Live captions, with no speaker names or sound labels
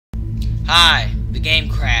Hi, the game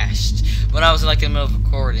crashed when I was like in the middle of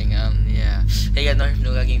recording. Yeah. Hey guys,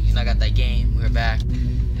 no that game. He's not got that game. We're back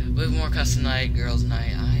with more custom night, girls'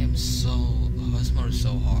 night. I am so. Oh, this mode is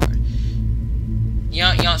so hard. You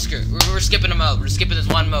know, screw it. We're skipping a mode. We're skipping this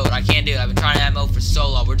one mode. I can't do it. I've been trying to add mode for so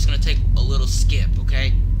long. We're just gonna take a little skip,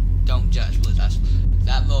 okay? Don't judge, please.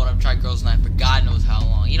 That mode I've tried girls' night for God knows how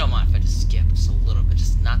long. You don't mind if I just skip just a little bit,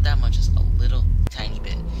 just not that much, just a little tiny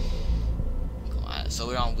bit. Cool. So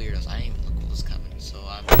we're on Weridos. I didn't even look what was coming. So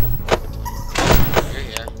you're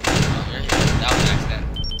here. Oh, you're here. That was an accident.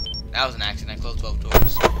 That was an accident. I closed both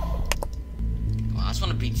doors. Come on, I just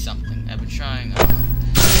want to beat something. I've been trying.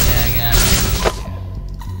 Yeah.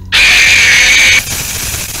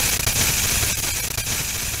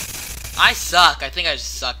 I suck. I think I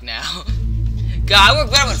just suck now. God, I work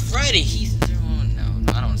better with Freddy. He's no,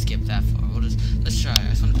 I don't want to skip that far. Let's try. I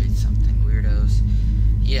just want to beat something. Weirdos.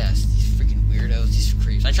 Yes, these freaking weirdos. These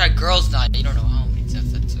creeps. I tried girls' night. You don't know how many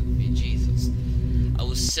times that took me. Jesus. I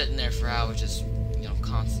was sitting there for hours, just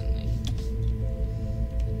constantly.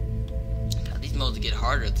 God, these modes get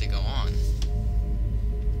harder as they go on.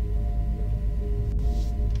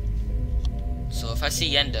 So if I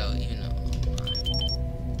see Yendo, get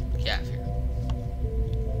out of here.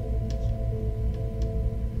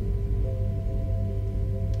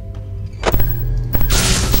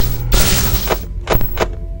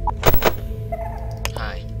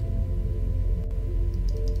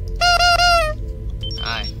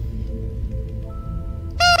 Hi.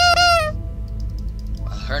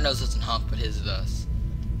 Well, her nose doesn't honk, but his does.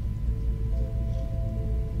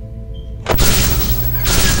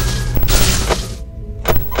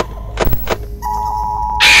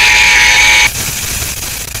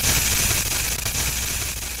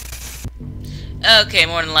 Okay,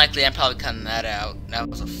 more than likely I'm probably cutting that out. That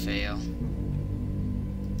was a fail.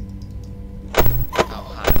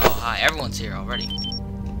 Oh hi, everyone's here already.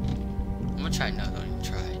 I'm gonna try, no, don't even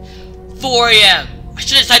try. 4 AM! I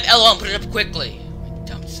should have typed LO and put it up quickly. My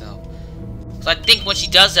dumb self. So I think when she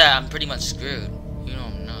does that, I'm pretty much screwed. You know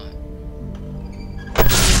I'm not.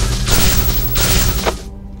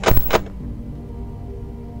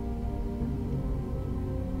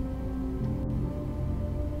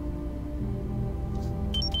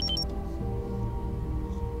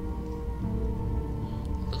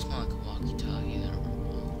 Looks more like a walkie-talkie than a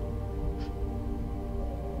remote.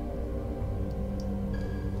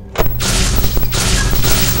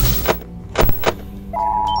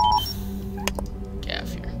 Get out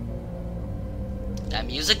of here. That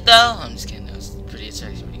music though? I'm just kidding. It's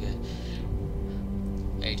actually pretty good.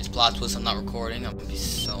 Hey, just plot twist. I'm not recording. I'm gonna be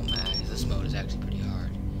so mad. This mode is actually pretty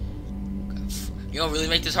hard. You don't really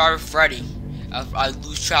make this hard with Freddy. I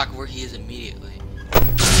lose track of where he is immediately.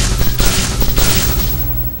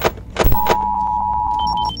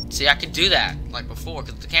 See, I could do that like before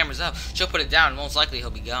because the camera's up. She'll put it down, and most likely he'll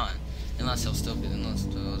be gone, unless he'll still be.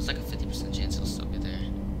 It's like a 50% chance he'll still be there.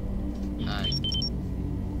 Hi.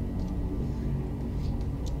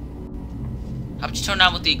 How about you tone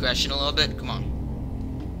down with the aggression a little bit? Come on.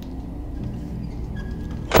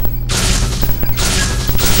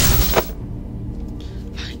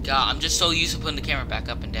 My God, I'm just so used to putting the camera back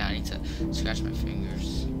up and down. I need to scratch my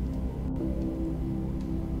fingers.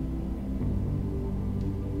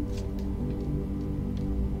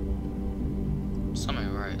 Somewhere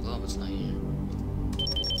right, a little bit's not here.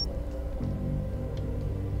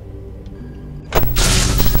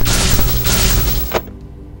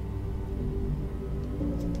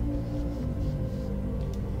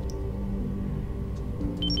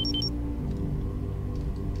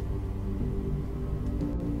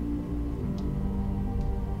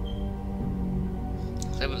 I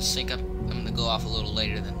was able to sync up. I'm gonna go off a little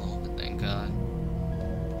later than normal, but thank God.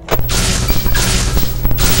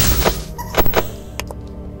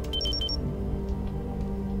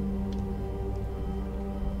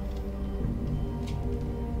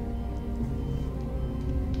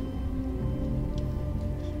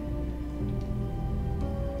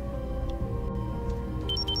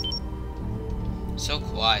 So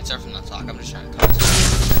quiet. Sorry for not talking. I'm just trying to concentrate.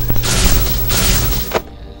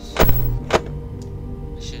 Yes.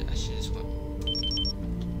 I should just went.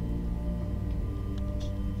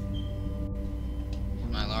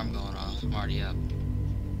 My alarm going off. I'm already up.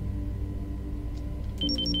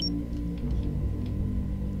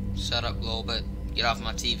 Shut up a little bit. Get off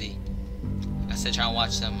my TV. I said trying to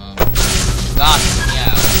watch some gossip.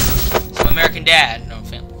 Yeah. Some American Dad. No,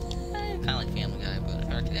 family. Kind of like Family Guy, but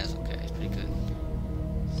American Dad's okay. It's pretty good.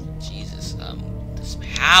 Jesus, this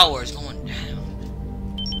power is going down.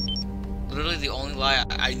 Literally the only lie.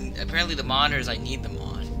 Apparently the monitors I need them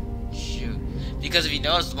on. Shoot. Because if you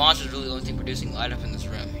notice, the monster is really the only thing producing light up in this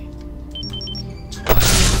room.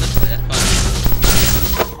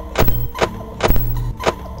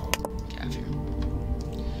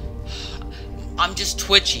 I'm just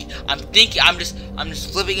twitchy. I'm just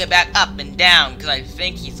flipping it back up and down because I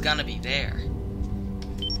think he's gonna be there.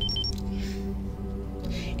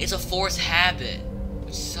 It's a force habit,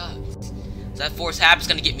 which sucks. So that force habit's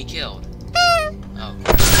gonna get me killed. Oh,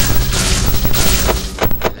 crap.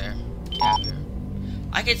 There. Get out here.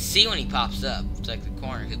 I can see when he pops up. It's like the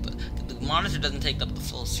corner. The monitor doesn't take up the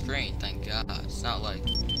full screen, thank God. It's not like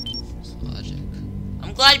it's logic.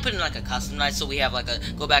 I'm glad you put in like a custom night so we have like a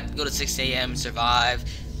go to 6 a.m. survive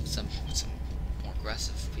some more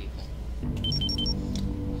aggressive people.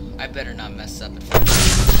 I better not mess up.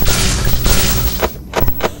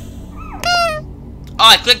 Oh,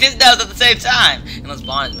 I clicked his nose at the same time. And those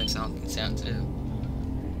bonnets make sound too.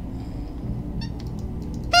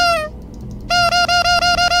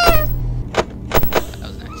 That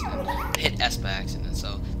was an accident. I hit S by accident.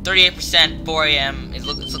 So 38%, 4 a.m. It's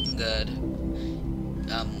looking good.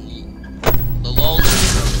 The lull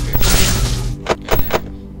is over here. You're there.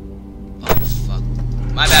 Oh fuck.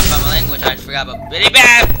 My bad about my language. I forgot about Bitty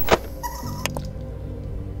Bab.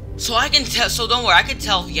 So I can tell. So don't worry. I can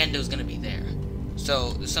tell if Yendo's gonna be there.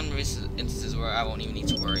 So there's some instances where I won't even need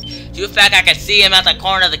to worry. Due to the fact I can see him at the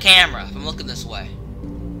corner of the camera if I'm looking this way.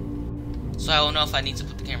 So I will know if I need to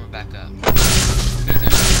put the camera back up.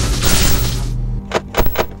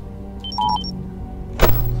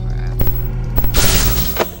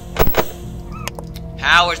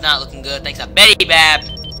 Power's not looking good. Thanks to Betty Bab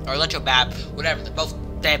or Electro Bab, whatever.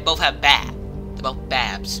 They both have Bab. They're both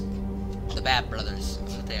Babs. The Bab brothers.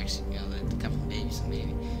 That's what they actually, you know, they come from babies and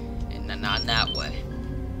maybe, and not in that way.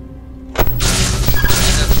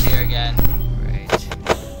 Yendo's here again. Right.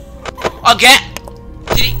 Again.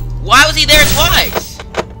 Did he? Why was he there twice?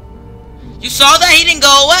 You saw that? He didn't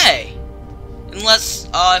go away. Unless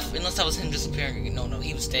that was him disappearing again. No,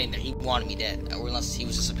 he was staying there. He wanted me dead. Or unless he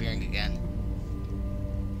was disappearing again.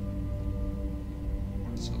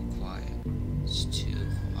 So quiet. It's too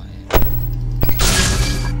quiet.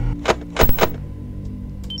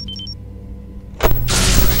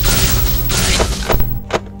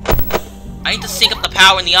 I need to sync up the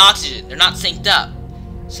power and the oxygen. They're not synced up.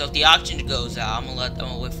 So if the oxygen goes out, I'm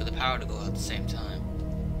gonna wait for the power to go out at the same time.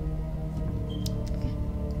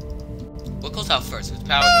 What goes out first? If it's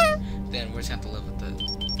power, then we're just gonna have to live with it.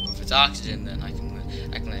 Or if it's oxygen, then I can let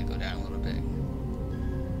it go down a little bit.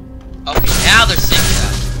 Okay, now they're synced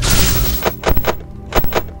up.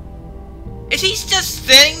 Is he just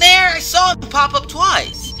standing there? I saw him pop up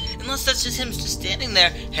twice. Unless that's just him just standing there.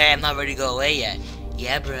 Hey, I'm not ready to go away yet.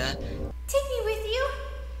 Yeah, bruh. Take me with you.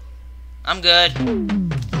 I'm good.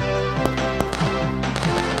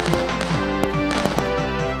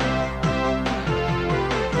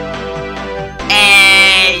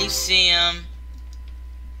 Hey, you see him?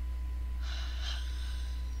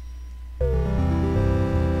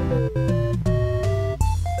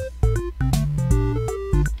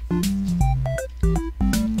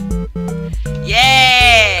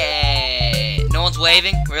 Yay! No one's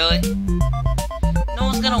waving? Really? No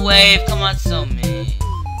one's gonna wave. Come on, so mean.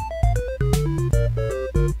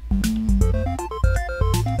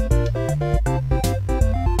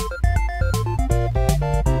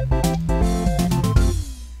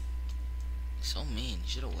 So mean. You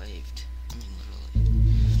should have waved. I mean,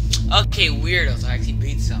 literally. Okay, Weridos. I actually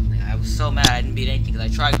beat something. I was so mad I didn't beat anything because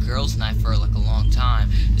I tried Girls Night for like a long time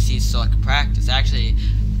to see so I could practice. Actually,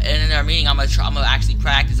 in our meeting, I'm gonna actually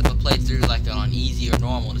practice. I'm gonna play through like on easy or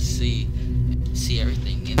normal to see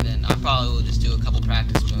everything, and then I probably will just do a couple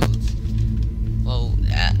practice modes. Well,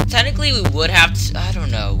 technically we would have to, I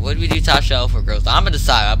don't know, would we do top shelf or girls? I'm gonna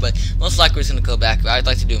decide, but most likely we're just gonna go back. I'd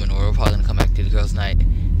like to do them in order. We're probably gonna come back to the girls' night.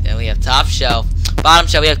 Then we have top shelf, bottom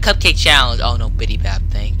shelf. We have cupcake challenge. Oh no, Bitty Bab,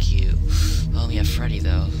 thank you. Oh, we have Freddy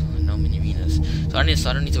though. No mini arenas. So I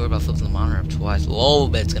don't need to worry about flipping the monitor up twice. Whoa,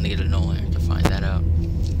 but it's gonna get annoying to find that out.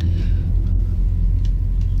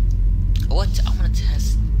 What? I want to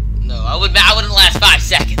test. No, I wouldn't last 5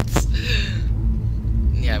 seconds.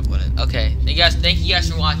 Yeah, I wouldn't. Okay, thank you guys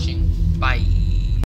for watching. Bye.